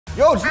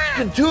Yo, it's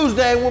f***ing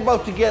Tuesday and we're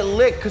about to get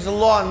lit because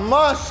Elon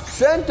Musk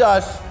sent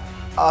us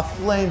a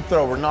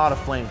flamethrower, not a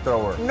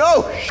flamethrower.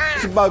 No,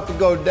 shit's about to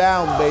go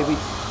down, baby.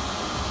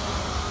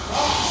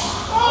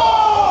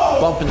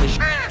 Bumping this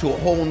shit to a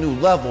whole new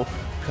level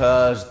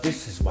because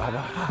this is why we're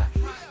hot.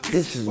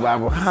 This is why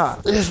we're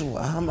hot. This is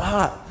why I'm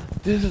hot.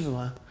 This is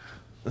why.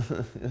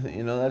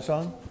 You know that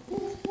song?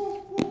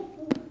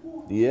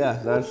 Yeah,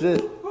 that's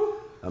it.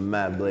 I'm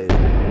Mad Blade.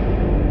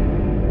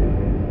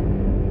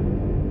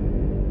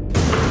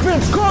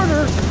 Vince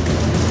Carter!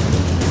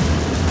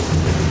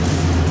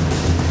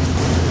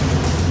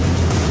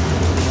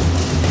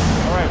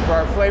 All right, for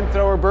our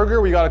flamethrower burger,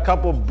 we got a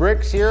couple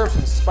bricks here,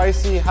 some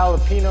spicy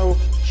jalapeno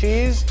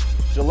cheese,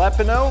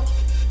 jalapeno.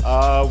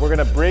 We're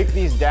gonna break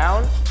these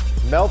down,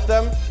 melt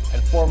them,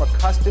 and form a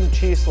custom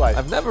cheese slice.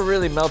 I've never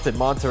really melted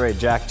Monterey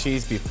Jack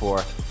cheese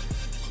before,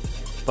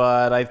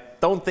 but I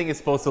don't think it's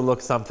supposed to look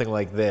something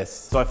like this.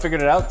 So I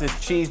figured it out, this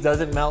cheese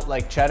doesn't melt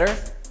like cheddar,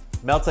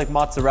 melts like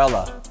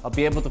mozzarella. I'll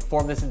be able to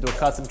form this into a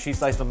custom cheese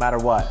slice no matter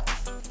what.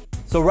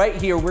 So right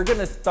here, we're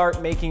gonna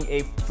start making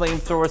a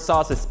flamethrower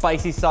sauce, a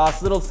spicy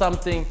sauce, little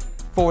something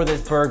for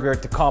this burger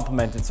to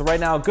complement it. So right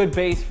now, a good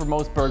base for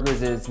most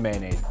burgers is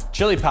mayonnaise.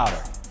 Chili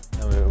powder.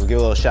 And we'll give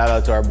a little shout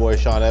out to our boy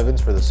Sean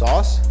Evans for the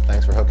sauce.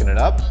 Thanks for hooking it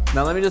up.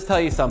 Now let me just tell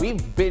you something.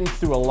 We've been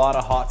through a lot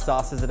of hot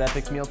sauces at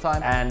Epic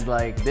Mealtime, and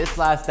like this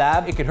last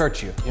dab, it could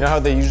hurt you. You know how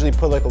they usually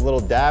put like a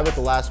little dab at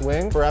the last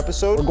wing per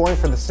episode? We're going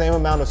for the same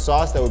amount of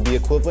sauce that would be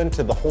equivalent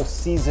to the whole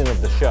season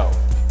of the show.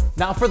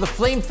 Now for the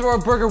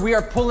flamethrower burger, we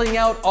are pulling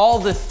out all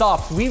the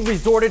stops. We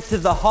resorted to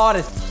the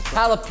hottest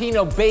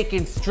jalapeno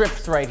bacon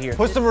strips right here.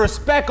 Put some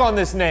respect on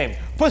this name.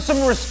 Put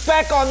some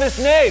respect on this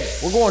name.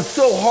 We're going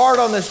so hard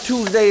on this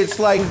Tuesday, it's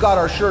like we got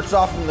our shirts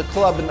off in the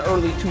club in the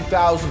early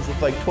 2000s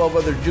with like 12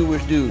 other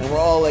Jewish dudes. And we're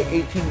all like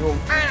 18-year-old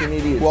fucking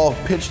idiots. We all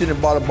pitched in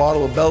and bought a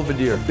bottle of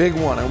Belvedere, big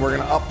one, and we're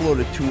gonna upload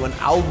it to an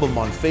album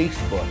on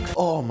Facebook.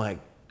 Oh my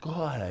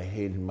God, I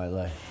hated my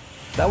life.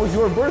 That was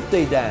your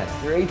birthday dance,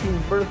 your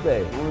 18th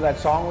birthday. Remember that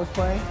song was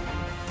playing?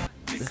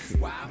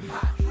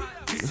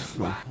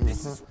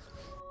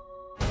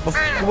 But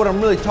what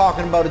I'm really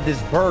talking about is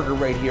this burger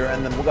right here,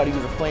 and then we gotta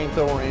use a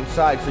flamethrower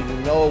inside, so you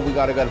know we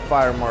gotta get a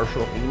fire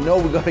marshal. You know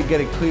we gotta get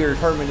a cleared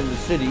permit in the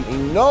city.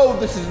 And you know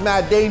this is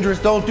mad dangerous,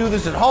 don't do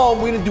this at home.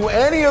 We didn't do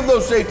any of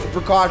those safety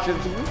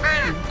precautions.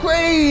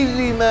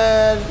 Crazy,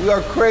 man. We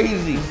are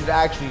crazy. This is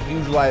actually a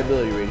huge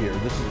liability right here.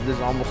 This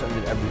almost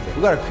ended everything.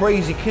 We got a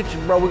crazy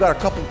kitchen, bro. We got a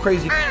couple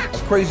crazy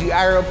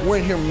Arab. We're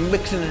in here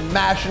mixing and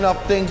mashing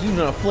up things, using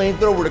a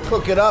flamethrower to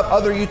cook it up.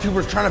 Other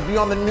YouTubers trying to be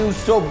on the news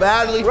so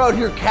badly. We're out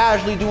here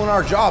casually doing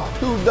our job.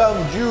 Two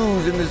dumb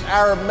Jews and this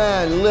Arab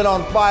man lit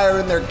on fire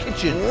in their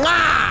kitchen.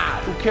 Mwah!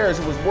 Who cares?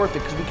 It was worth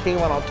it because we came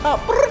out on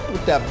top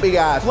with that big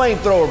ass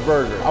flamethrower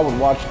burger. I would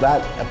watch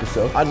that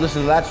episode. I'd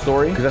listen to that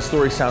story because that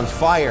story sounds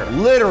fire.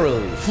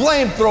 Literally,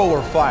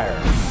 flamethrower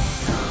fire.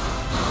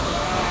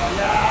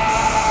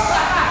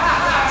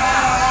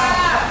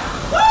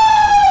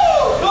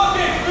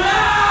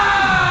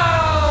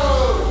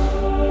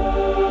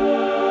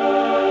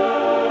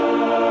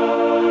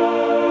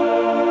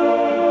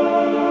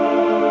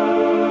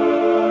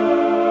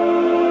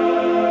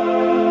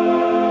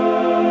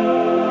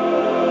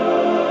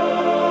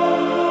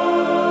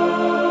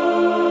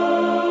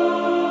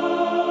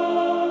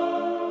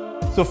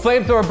 So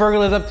flamethrower burger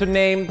lives up to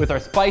name with our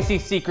spicy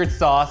secret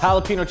sauce,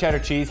 jalapeno cheddar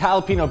cheese,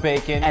 jalapeno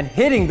bacon, and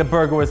hitting the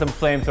burger with some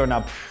flamethrower.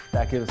 Now,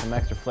 that gives it some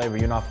extra flavor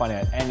you're not finding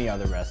at any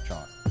other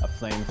restaurant. A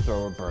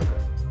flamethrower burger.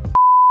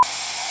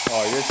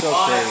 Oh, you're so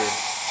crazy.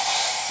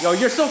 Yo,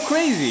 you're so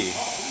crazy.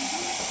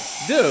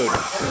 Dude.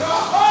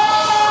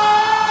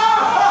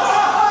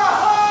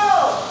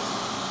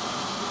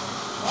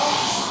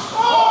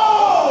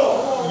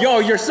 Yo,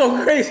 you're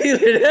so crazy.